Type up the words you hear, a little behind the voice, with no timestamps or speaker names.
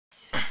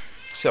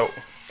So,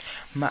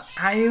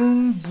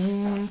 maayong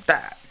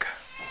buntag.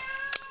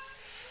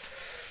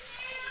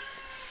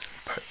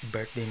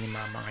 Birthday ni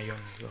mama ngayon.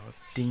 So,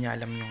 di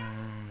niya alam yung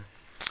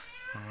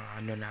mga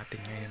ano natin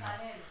ngayon.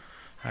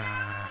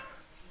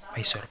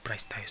 May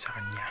surprise tayo sa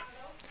kanya.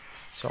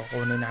 So,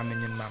 kukunin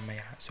namin yun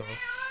mamaya. So,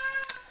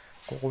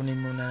 kukunin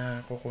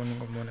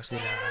ko muna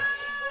sila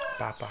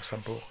papa sa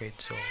bukid.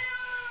 So,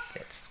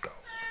 let's go.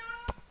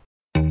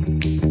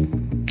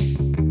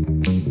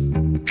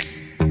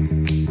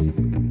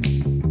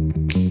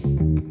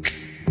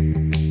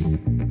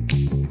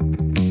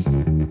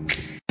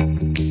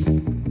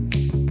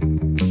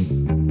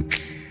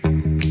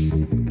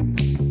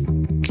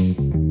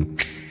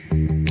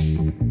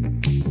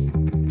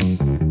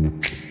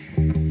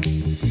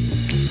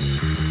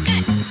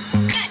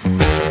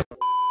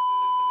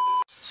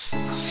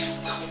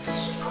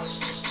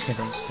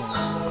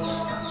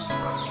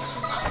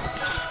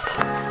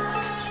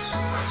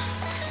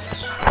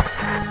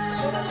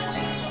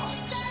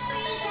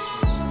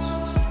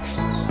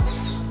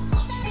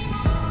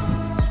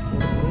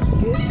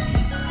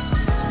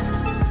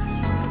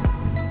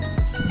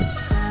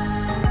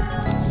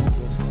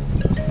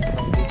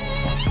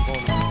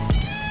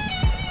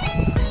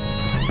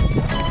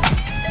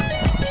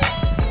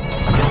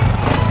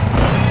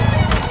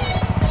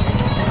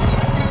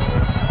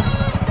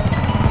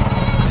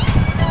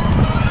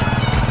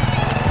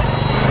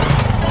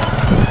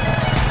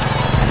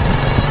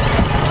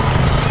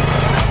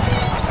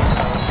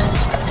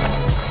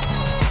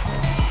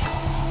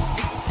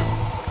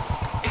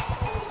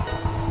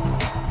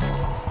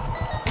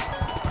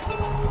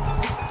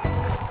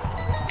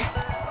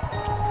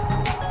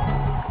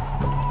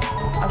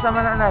 Asa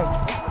man nanay?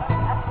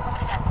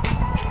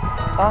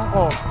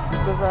 Pangko,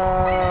 dito sa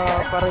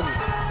Paril.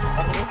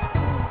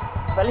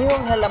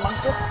 Palihong halamang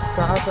ko.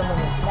 Sa asa man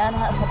yan?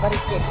 Nana sa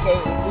barikid kay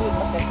hindi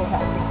makakuha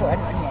si kuan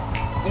niya.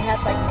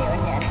 Ihatag ni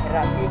niya ang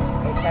therapy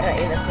kay para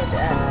ila sa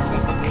daan.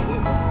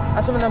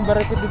 Asa man ang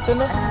barikid dito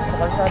no? Sa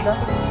kalsada?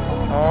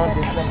 Oh,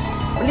 dito.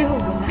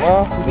 Palihong na.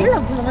 Oh,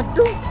 Ilang mga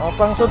to. Oh,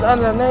 pang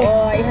sudan lang nay.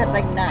 Oh,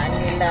 ihatag na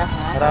nila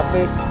ha.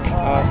 Therapy.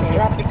 Oh, sige.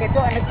 therapy kay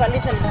ko ang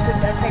nagpalisal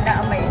sudan kay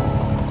na may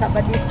sa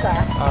Batista.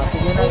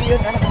 Sige na. Yun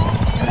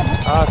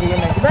Sige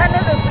na. Diba na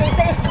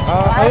plate?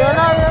 Ayun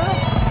na.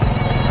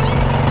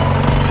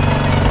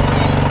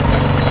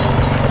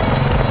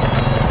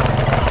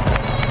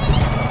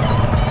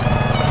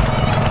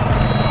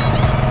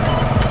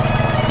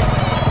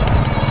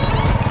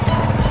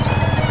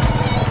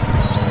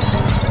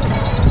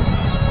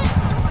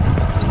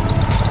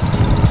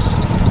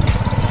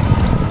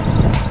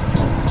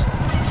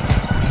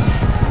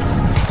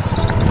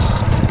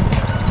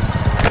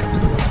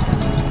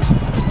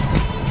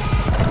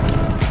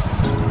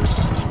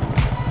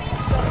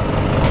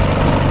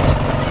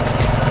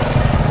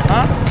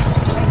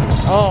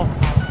 Oh.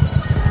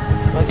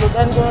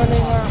 Masudan ko na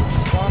yung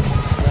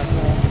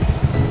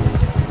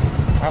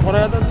ako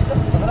na ito dito.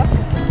 Tara.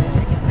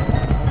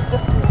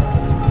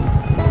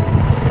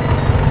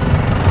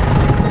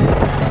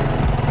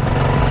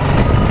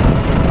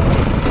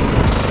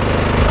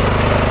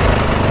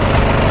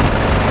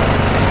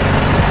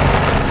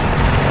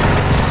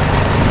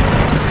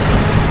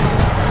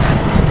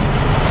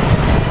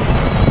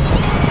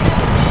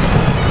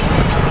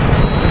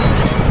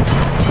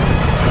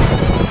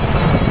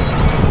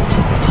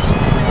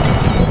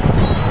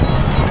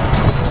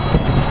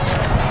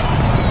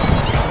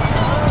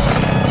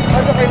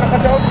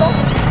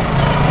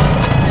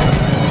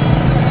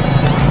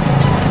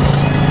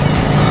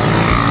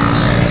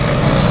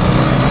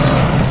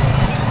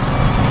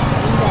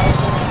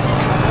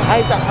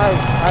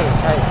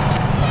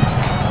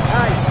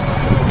 Ay.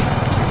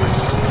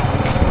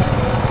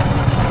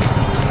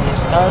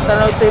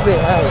 Tanaw TV,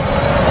 ay.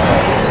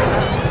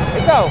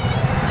 Ikaw?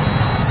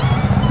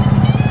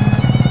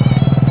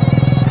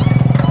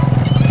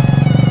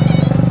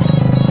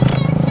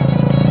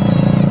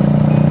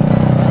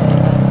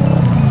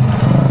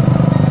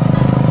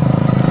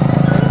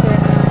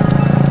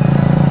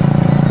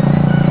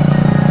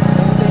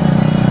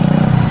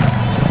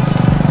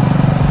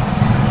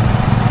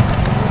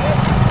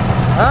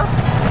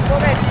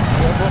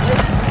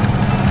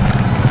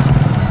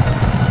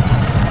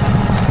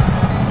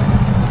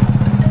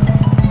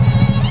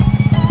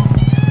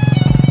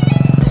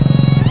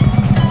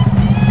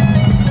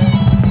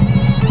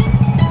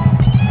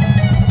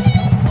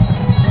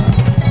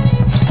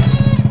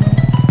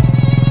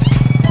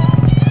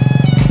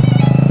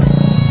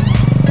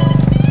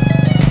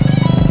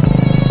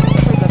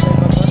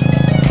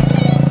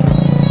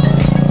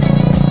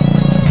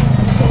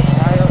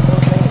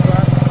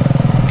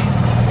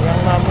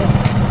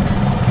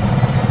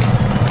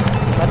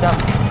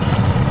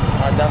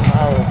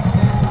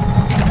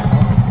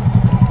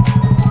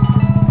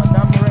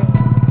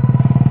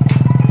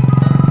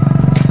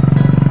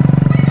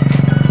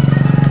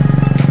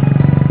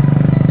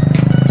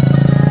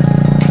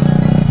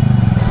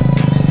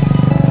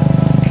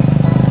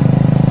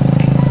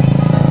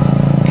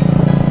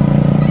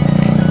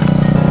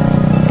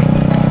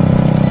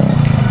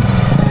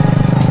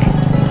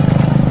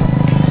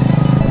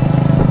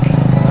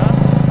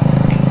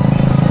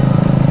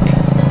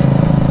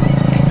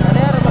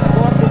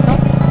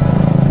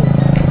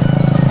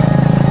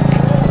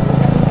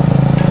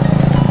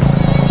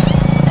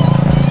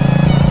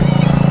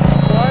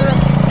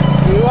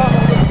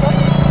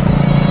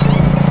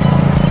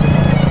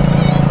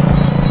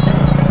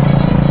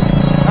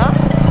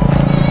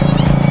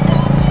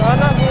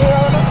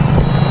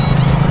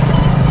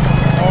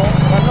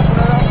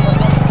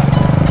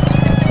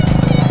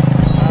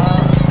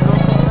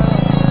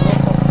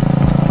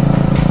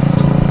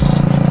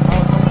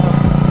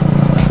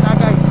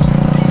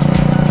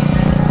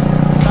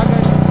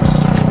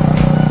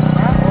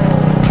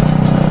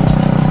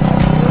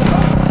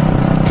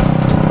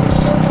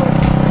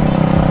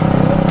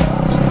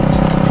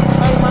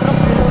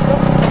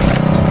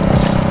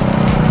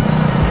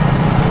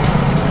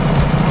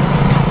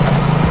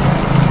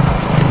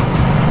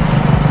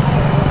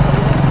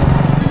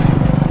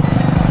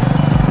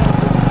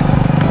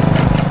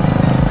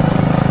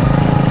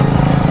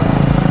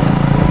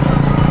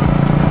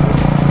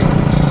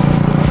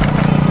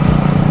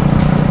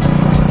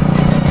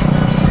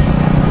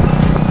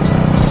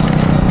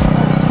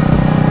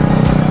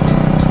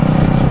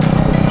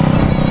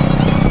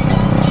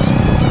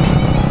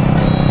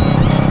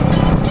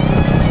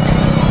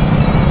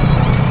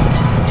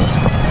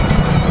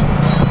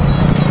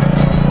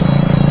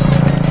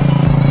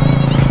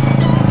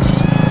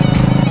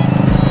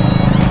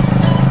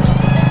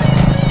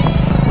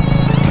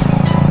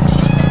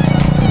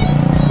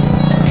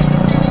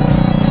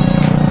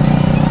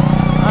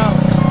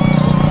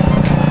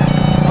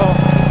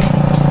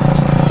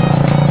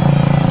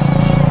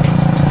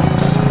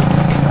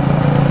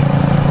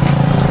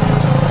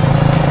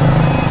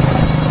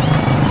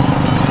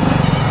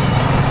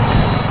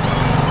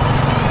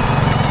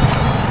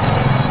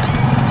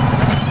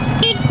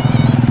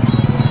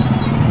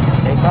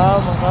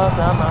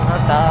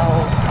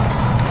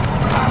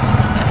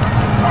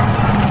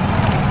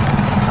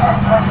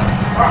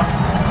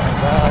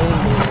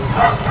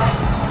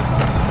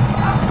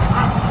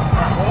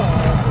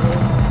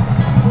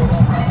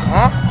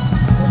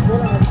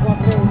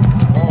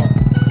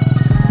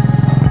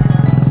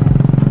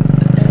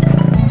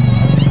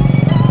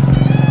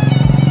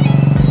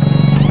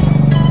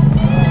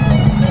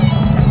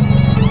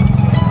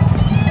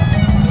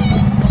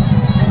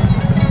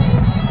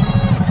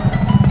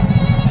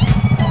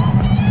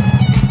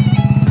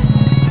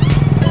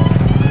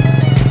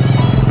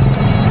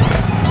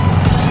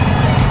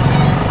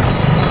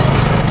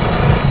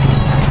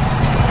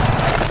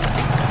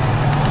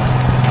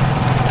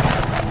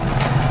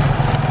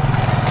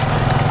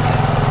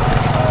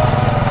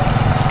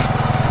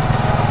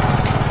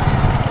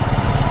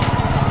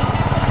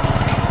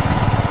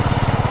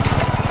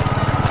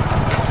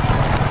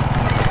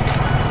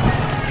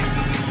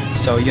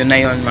 So, yun na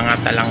yun mga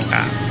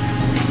talangka.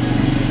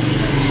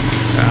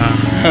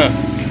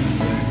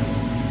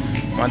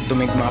 Want to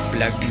make mga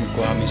vlog.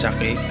 Magkuha kami sa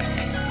cake.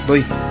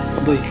 Boy.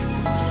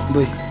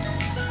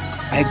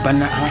 Ay,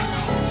 bana ha.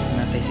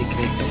 Natay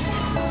sikreto.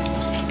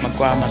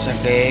 Magkuha kami sa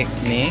cake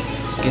ni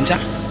Kinsa?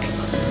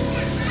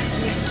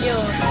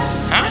 Cute.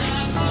 Ha?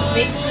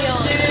 Cute.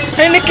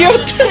 Ay,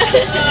 na-cute.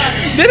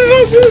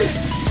 Very good.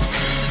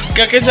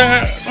 Kakinsa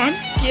nga. Man?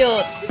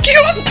 Cute.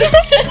 Cute.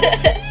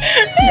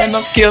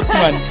 Ano cute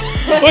man.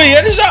 Uy,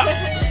 ano siya?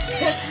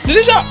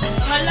 Dali siya.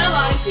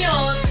 Malawa,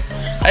 cute.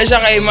 Ay, siya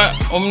kay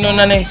umno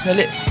na ni.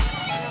 Dali.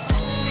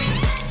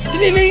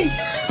 Dali.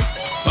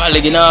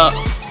 Malagi na.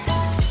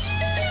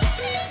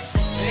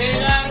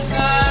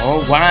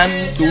 Oh,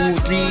 1, 2,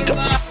 3, go.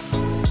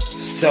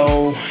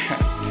 So,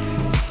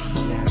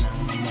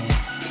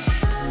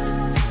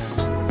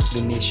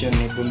 donation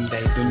ni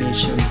Bunday.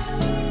 Donation.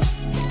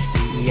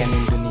 Iyan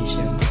yung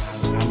donation.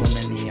 Amo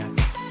na niya.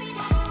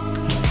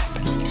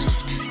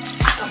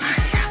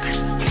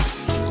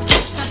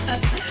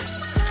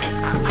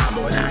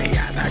 Amo na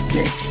niya.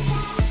 Okay.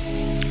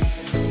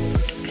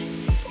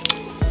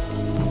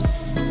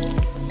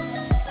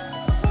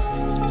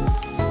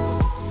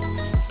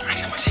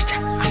 Asa masih siya.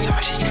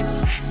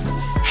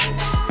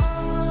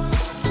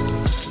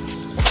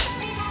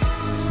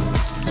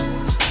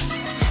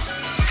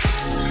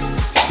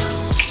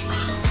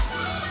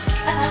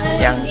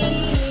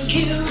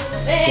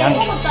 Yang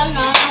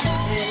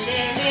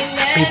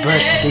happy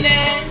birthday.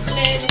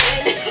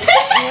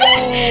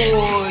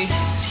 Oy.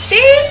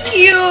 Thank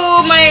you,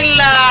 my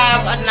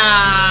love,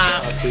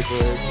 anak. Happy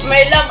birthday.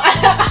 My love,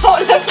 anak.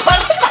 Ako lang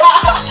kwarta.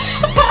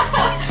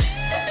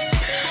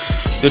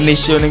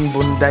 Donation ng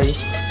Bunday.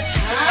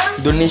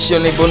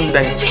 Donation ni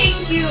Bunday.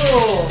 Thank you.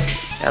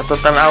 Ato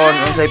tanawon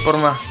unsay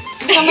porma.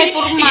 Sa may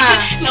porma.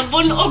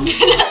 Nabunog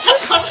na sa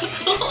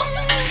kwarto.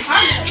 Ha?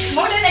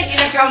 Mo na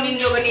ginakaw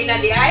ninyo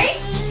ganina di ay?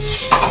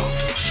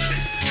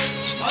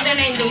 Mo na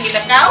inyong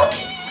ginakaw?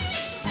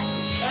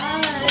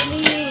 I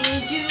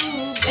need you,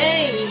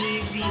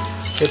 baby.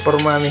 Say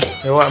porma mi.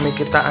 Yawa mi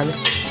kitaan.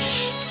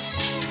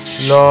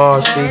 Lo,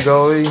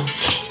 sigoy.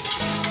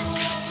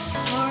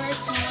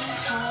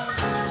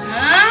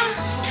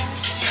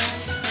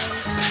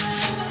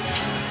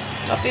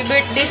 Happy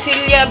birthday,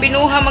 Silya.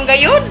 Binuha man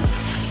gayud.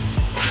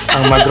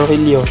 Ang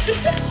Madrohilyo.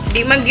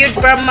 Di man gyud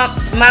from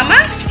mama?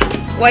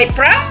 Why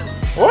from?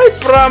 Oy,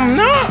 prom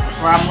na.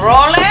 From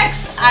Rolex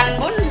and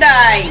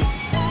Bunday.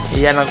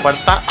 Iyan ang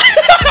kwarta.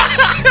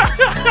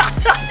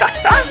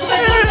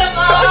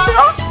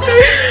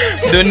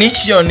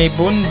 Donation ni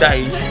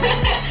Bunday.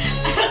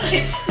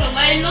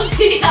 Sumaylo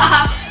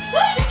siya.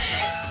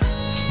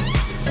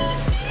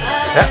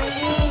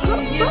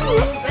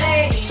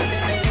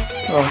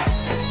 Oh.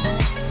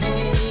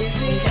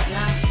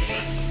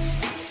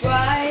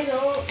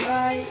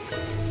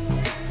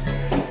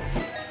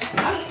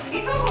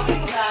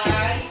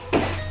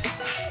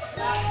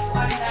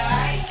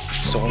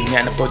 So,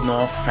 nga na po,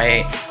 no?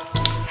 Kaya,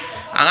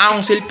 ang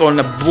akong cellphone,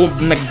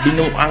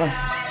 nagbinuang.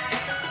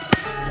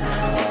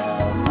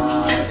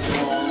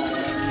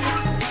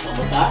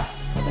 Kamusta?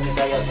 Matangin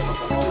tayo sa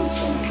magkaroon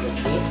sa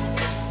mga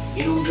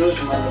Inundro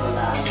sa mga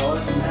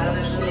lalakot.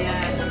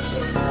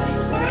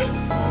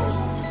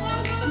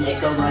 Hindi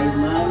ikaw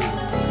mayuman.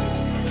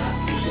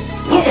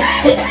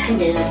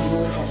 Hindi na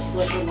sinuha.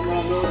 Suwat mo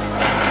mga doon.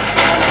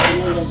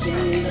 Sinuha,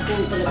 sinuha.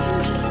 Kung talagang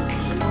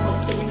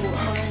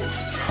sinuha.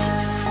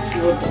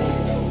 Suwat mo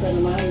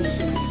naman.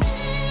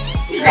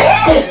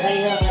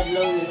 Kaya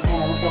kadlaw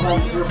magkaman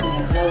ko sa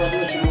kadlaw at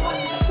sinuha.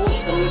 Tapos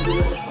kami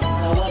dito sa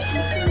pagkawat.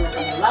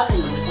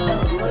 Lagi kita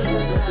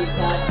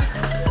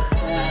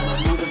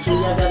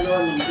mengkerja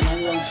galon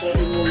yang saya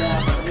mula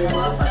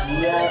pertama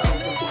dia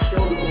kompetisi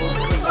untuk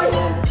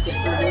galon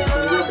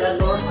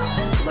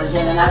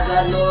bagian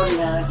galon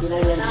yang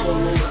kira yang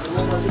saya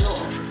semua dulu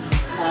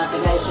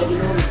kena saya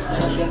dulu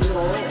dia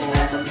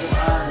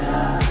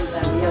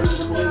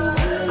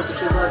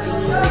coba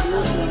ini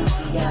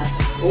ya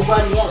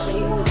ubah dia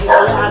saya mau dia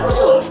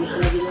aku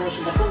bisa dulu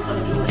sudah pun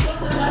kalau dulu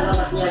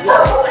selamatnya dia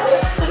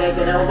sebagai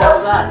kena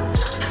ubah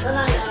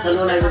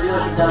kalau na video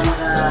sudah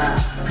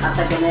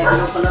maka kena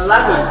gino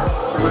panalangin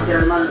sa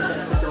man sa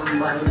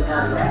itong bahay ni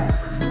Allah.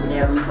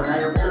 Hindi ako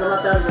panayog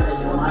salamatan sa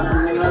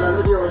samahan ng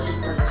mga Diyos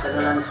sa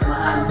galang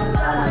samahan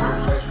sana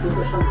sa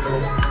Espiritu Santo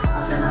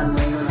at tanan mo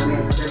yun ang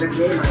happy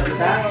birthday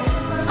maganda.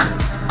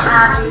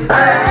 Happy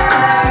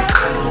birthday.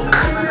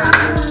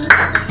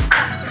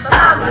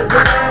 Happy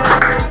birthday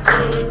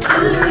to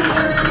you.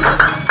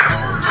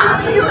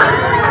 Happy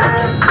birthday.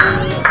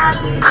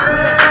 Happy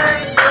birthday.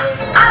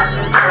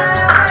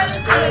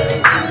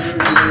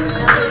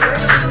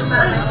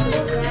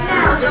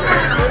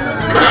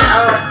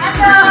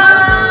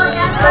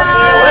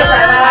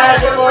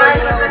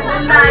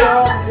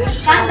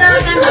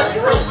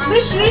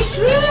 Wish.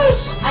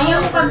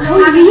 Ayaw mo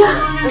pag-happy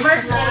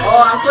birthday.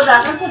 Oh, ang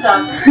kudak.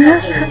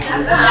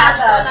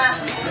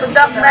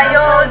 Kudak na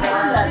yun.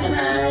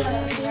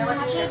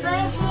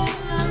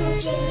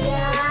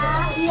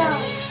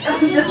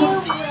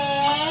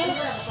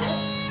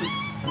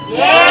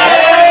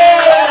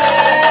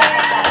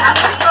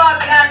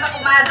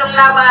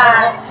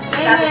 salamat.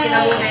 Kasi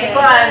kinabuhi si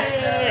Kuan.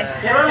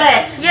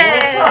 Jeroles.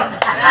 Yay!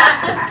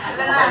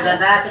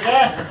 Ganda, sige.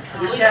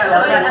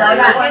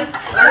 Salamat.